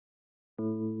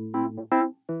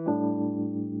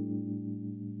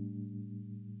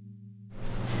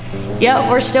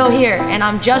Yep, we're still here, and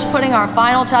I'm just putting our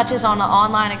final touches on the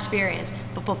online experience.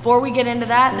 But before we get into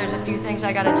that, there's a few things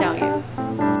I gotta tell you.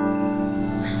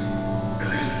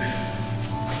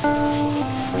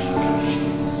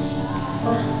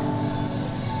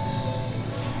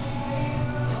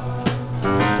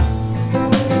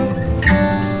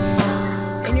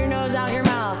 In your nose, out your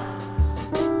mouth.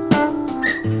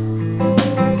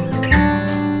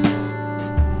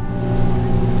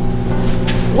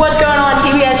 What's going on,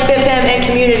 TBS Fit Fam and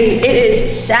community? It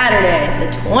is Saturday,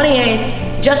 the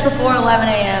 28th, just before 11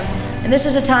 a.m. And this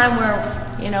is a time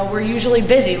where, you know, we're usually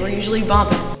busy, we're usually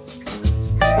bumping.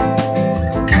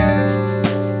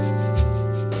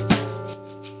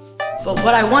 But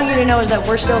what I want you to know is that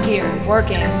we're still here,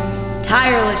 working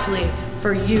tirelessly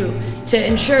for you to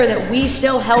ensure that we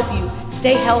still help you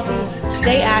stay healthy,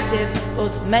 stay active,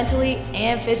 both mentally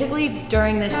and physically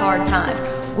during this hard time.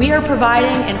 We are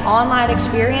providing an online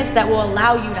experience that will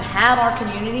allow you to have our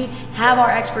community, have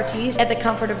our expertise at the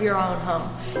comfort of your own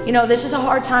home. You know, this is a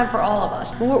hard time for all of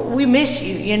us. We miss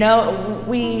you, you know.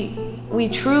 We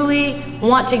truly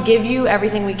want to give you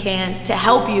everything we can to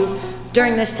help you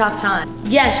during this tough time.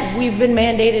 Yes, we've been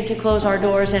mandated to close our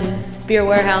doors and Beer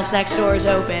Warehouse next door is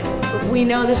open. We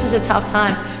know this is a tough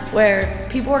time where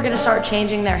people are gonna start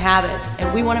changing their habits,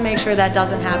 and we wanna make sure that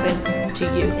doesn't happen to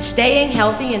you. Staying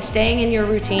healthy and staying in your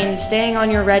routine, staying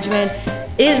on your regimen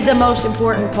is the most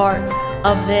important part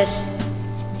of this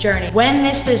journey. When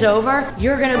this is over,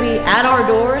 you're gonna be at our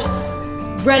doors,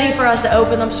 ready for us to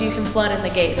open them so you can flood in the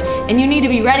gates. And you need to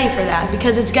be ready for that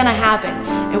because it's gonna happen.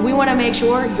 And we wanna make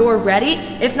sure you're ready,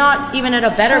 if not even at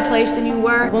a better place than you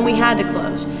were when we had to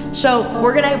close. So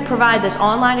we're gonna provide this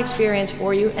online experience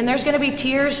for you, and there's gonna be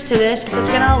tiers to this, so it's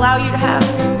gonna allow you to have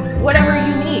whatever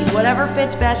you need, whatever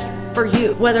fits best for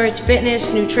you. Whether it's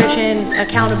fitness, nutrition,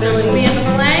 accountability. So you'll be in the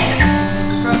plank.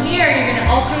 From here, you're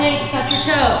gonna alternate and touch your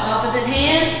toes. Opposite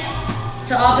hand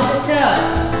to opposite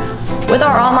toe. With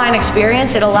our online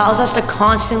experience, it allows us to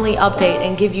constantly update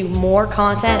and give you more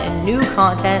content and new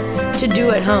content to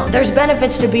do at home. There's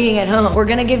benefits to being at home. We're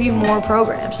gonna give you more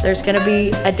programs. There's gonna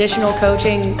be additional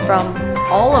coaching from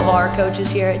all of our coaches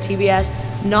here at TBS,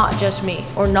 not just me,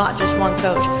 or not just one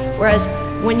coach. Whereas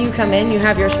when you come in, you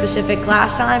have your specific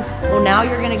class time. Well, now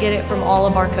you're gonna get it from all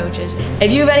of our coaches. If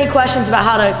you have any questions about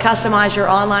how to customize your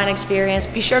online experience,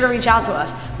 be sure to reach out to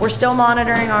us. We're still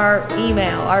monitoring our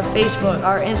email, our Facebook,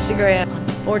 our Instagram.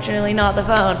 Unfortunately, not the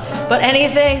phone, but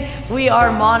anything, we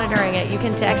are monitoring it. You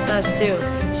can text us too.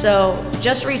 So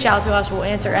just reach out to us. We'll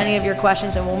answer any of your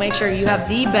questions, and we'll make sure you have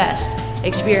the best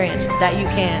experience that you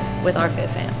can with our Fit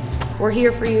Fam. We're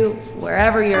here for you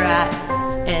wherever you're at,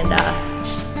 and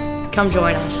just come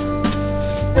join us.